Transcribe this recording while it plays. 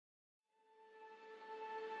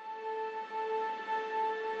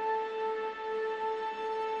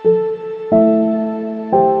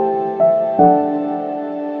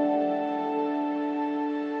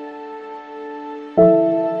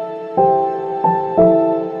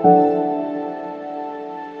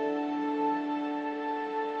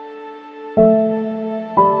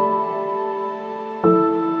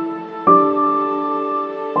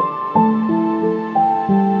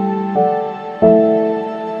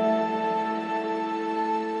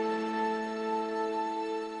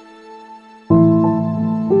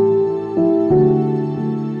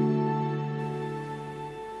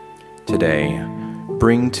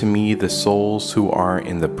Bring to me the souls who are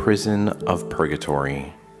in the prison of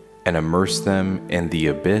purgatory, and immerse them in the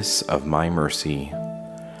abyss of my mercy.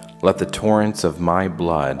 Let the torrents of my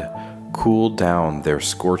blood cool down their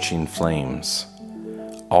scorching flames.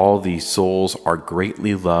 All these souls are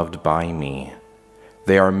greatly loved by me.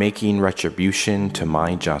 They are making retribution to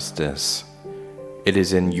my justice. It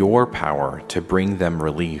is in your power to bring them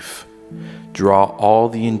relief. Draw all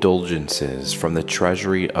the indulgences from the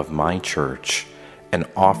treasury of my church, and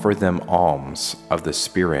offer them alms of the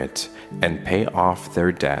Spirit, and pay off their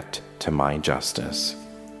debt to my justice.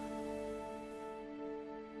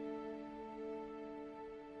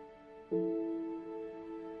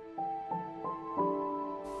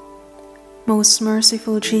 Most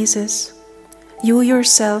merciful Jesus, you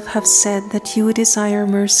yourself have said that you desire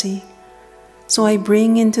mercy. So I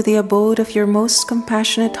bring into the abode of your most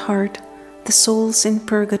compassionate heart the souls in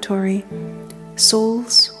purgatory,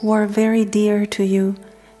 souls who are very dear to you,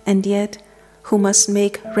 and yet who must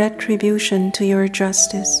make retribution to your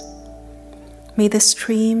justice. May the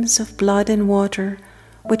streams of blood and water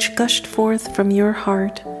which gushed forth from your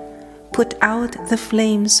heart put out the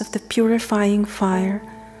flames of the purifying fire,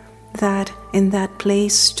 that in that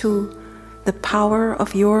place too the power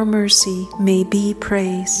of your mercy may be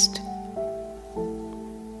praised.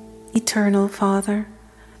 Eternal Father,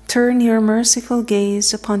 turn your merciful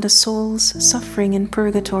gaze upon the souls suffering in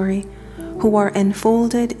purgatory, who are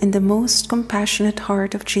enfolded in the most compassionate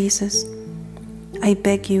heart of Jesus. I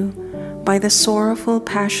beg you, by the sorrowful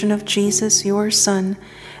passion of Jesus, your Son,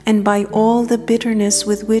 and by all the bitterness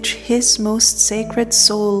with which his most sacred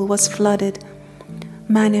soul was flooded,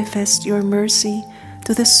 manifest your mercy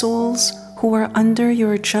to the souls who are under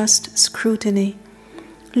your just scrutiny.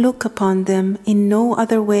 Look upon them in no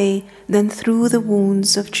other way than through the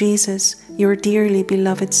wounds of Jesus, your dearly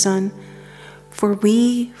beloved Son, for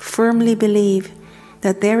we firmly believe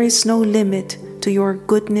that there is no limit to your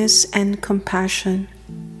goodness and compassion.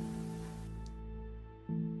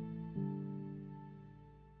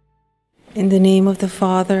 In the name of the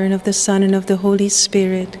Father, and of the Son, and of the Holy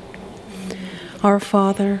Spirit. Our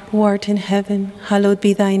Father, who art in heaven, hallowed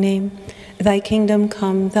be thy name. Thy kingdom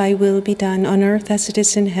come, thy will be done on earth as it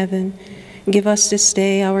is in heaven. Give us this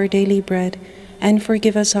day our daily bread, and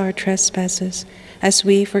forgive us our trespasses, as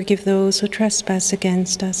we forgive those who trespass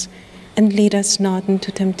against us. And lead us not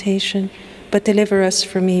into temptation, but deliver us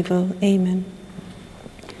from evil. Amen.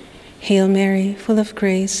 Hail Mary, full of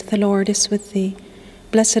grace, the Lord is with thee.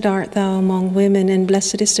 Blessed art thou among women, and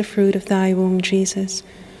blessed is the fruit of thy womb, Jesus.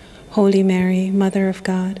 Holy Mary, Mother of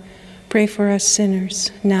God, pray for us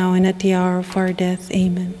sinners, now and at the hour of our death.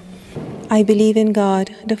 Amen. I believe in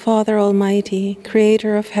God, the Father Almighty,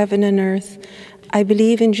 creator of heaven and earth. I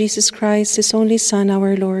believe in Jesus Christ, his only Son,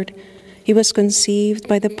 our Lord. He was conceived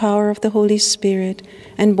by the power of the Holy Spirit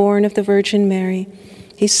and born of the Virgin Mary.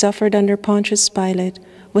 He suffered under Pontius Pilate,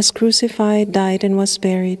 was crucified, died, and was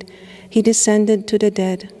buried. He descended to the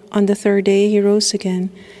dead. On the third day he rose again.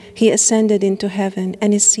 He ascended into heaven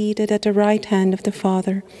and is seated at the right hand of the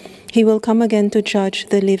Father. He will come again to judge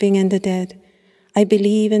the living and the dead. I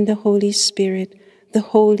believe in the Holy Spirit, the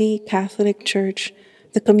holy Catholic Church,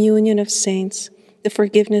 the communion of saints, the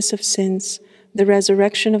forgiveness of sins, the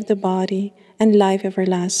resurrection of the body, and life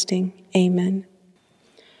everlasting. Amen.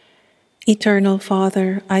 Eternal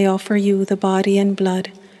Father, I offer you the body and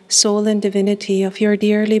blood, soul and divinity of your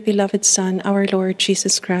dearly beloved Son, our Lord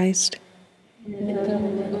Jesus Christ.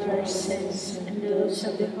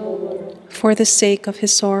 For the sake of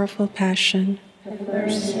his sorrowful passion. Have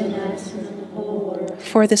mercy on us and on the whole world.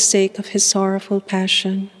 For the sake of his sorrowful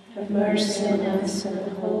passion. Have mercy on us and on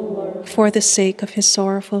the whole world. For the sake of his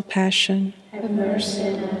sorrowful passion. Have mercy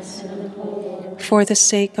on us and on the whole world. For the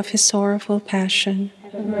sake of his sorrowful passion.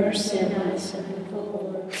 Have mercy on us and on the whole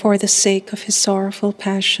world. For the sake of his sorrowful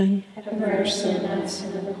passion. Have mercy on us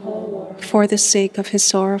and on the whole world. For the sake of his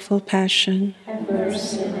sorrowful passion. Have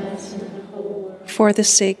mercy on us and on the whole world. For the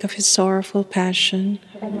sake of his sorrowful passion.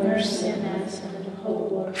 Have mercy on us and on the whole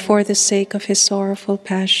world. For the sake of his sorrowful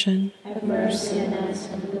passion. Have mercy on us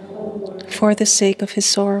and on the whole world. For the sake of his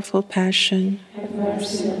sorrowful passion. Have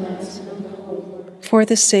mercy on us and on the whole world. For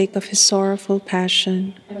the sake of his sorrowful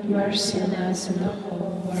passion. Have mercy on us and on the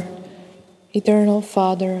whole world. Eternal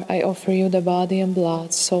Father, I offer you the body and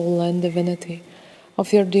blood, soul and divinity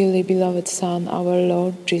of your dearly beloved Son, our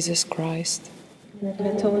Lord Jesus Christ. An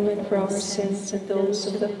atonement for our sins and those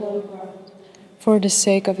of the whole world. For the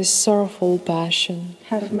sake of his sorrowful passion.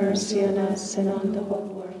 Have mercy on us and on the whole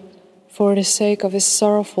world. For the sake of his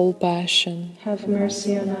sorrowful passion. Have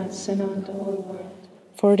mercy on us and on the whole world.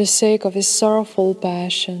 For the sake of his sorrowful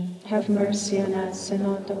passion. Have mercy on us and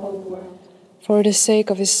on the whole world. For the sake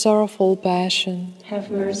of his sorrowful passion,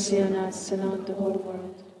 have mercy on us and on the whole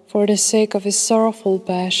world. for the sake of his sorrowful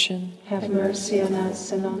passion, Have mercy on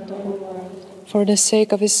us and on the whole world. for the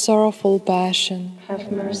sake of his sorrowful passion,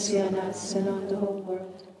 Have mercy on us and on the whole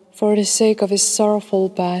world. for the sake of his sorrowful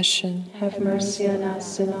passion, Have mercy on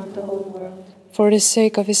us and on the whole world. for the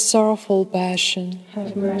sake of his sorrowful passion,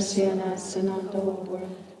 Have mercy on us and on the whole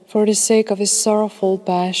world. for the sake of his sorrowful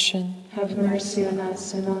passion, Have mercy on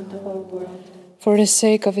us and on the whole world. for the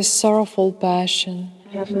sake of his sorrowful passion,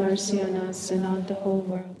 Have mercy on us and on the whole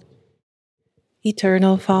world.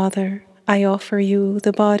 Eternal Father, I offer you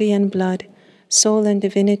the body and blood, soul and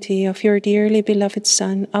divinity of your dearly beloved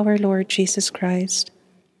Son, our Lord Jesus Christ,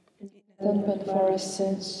 atonement for our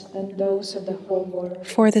sins and those of the whole world.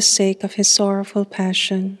 for the sake of his sorrowful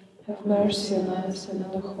passion, Have mercy on us and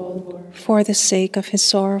on the whole world. for the sake of his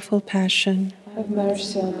sorrowful passion, Have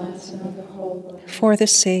mercy on us and on the whole world. for the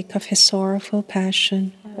sake of his sorrowful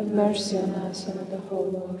passion, Have mercy on us and on the whole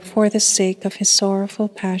world. for the sake of his sorrowful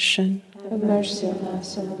passion, Have mercy on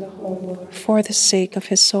us and on the whole world. for the sake of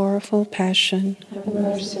his sorrowful passion, Have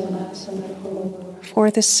mercy on us and on the whole world. for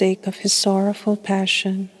the sake of his sorrowful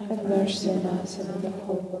passion, Have mercy on us and on the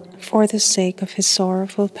whole world. for the sake of his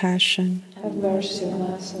sorrowful passion, Have mercy on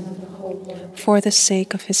us and on the whole world. for the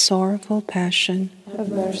sake of his sorrowful passion, Have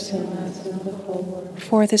mercy on us and on the whole world.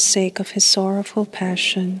 for the sake of his sorrowful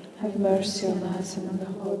passion, Have mercy on us and on the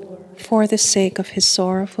whole world. for the sake of his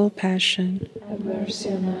sorrowful passion. Have mercy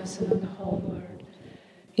on us and on the whole world.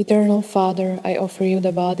 Eternal Father, I offer you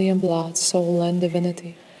the body and blood, soul and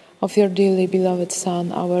divinity of your dearly beloved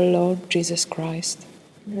Son, our Lord Jesus Christ.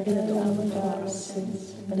 Our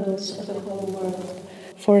sins and those of the whole world.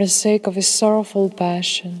 For the sake of his sorrowful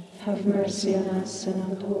passion, Have mercy on us and on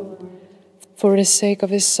the whole world. for the sake of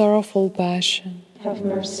his sorrowful passion, Have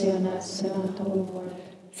mercy on us and on the whole world.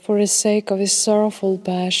 for the sake of his sorrowful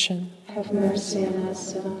passion, Have mercy on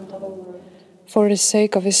us and on the whole world. for the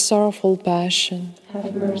sake of his sorrowful passion,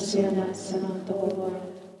 Have mercy on us and on the whole world.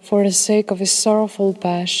 for the sake of his sorrowful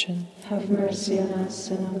passion, Have mercy on us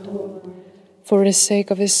and on the whole world. for the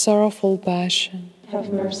sake of his sorrowful passion, Have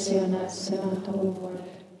mercy on us and on the whole world.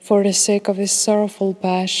 for the sake of his sorrowful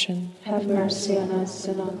passion, Have mercy on us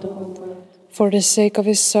and on the whole world. for the sake of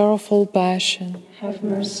his sorrowful passion, Have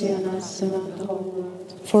mercy on us and on the whole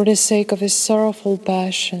world. for the sake of his sorrowful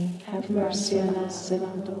passion, Have mercy on us and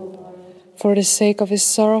on the whole world. for the sake of his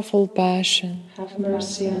sorrowful passion, Have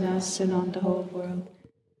mercy on us and on the whole world.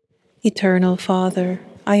 Eternal Father,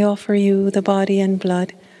 I offer you the body and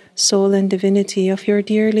blood, soul and divinity of your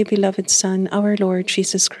dearly beloved Son, our Lord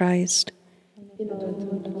Jesus Christ,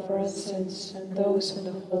 atonement for our sins and those of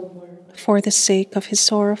the whole world. for the sake of his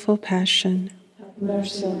sorrowful passion, Have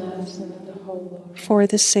mercy on us and on the whole world. for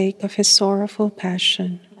the sake of his sorrowful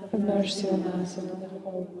passion, Have mercy on us and on the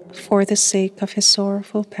whole world. for the sake of his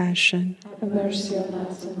sorrowful passion, Have mercy on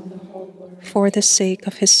us and on the whole world. for the sake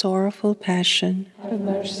of his sorrowful passion, Have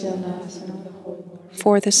mercy on us and on the whole world.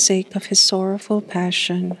 for the sake of his sorrowful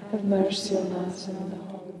passion, Have mercy on us and on the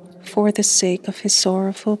whole world. for the sake of his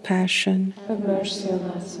sorrowful passion, Have mercy on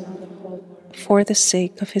us and on the whole world. for the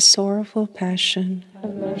sake of his sorrowful passion,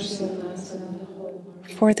 Have mercy on us and on the whole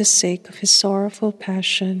world. for the sake of his sorrowful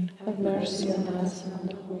passion, Have mercy on us and on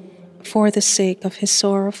the whole world. for the sake of his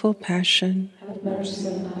sorrowful passion, Have mercy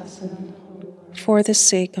on us and on the whole world. for the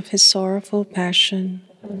sake of his sorrowful passion.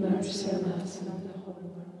 Have mercy on us and on the whole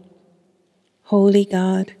world. Holy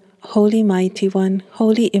God, Holy Mighty One,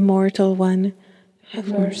 Holy Immortal One, Have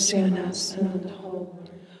mercy on us and on the whole world.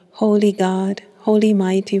 Holy God, Holy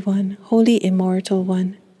Mighty One, Holy Immortal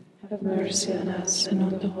One, Have mercy on us and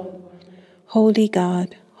on the whole world. Holy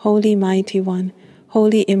God, Holy Mighty One,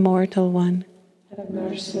 Holy Immortal One, Have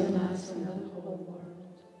mercy on us and on the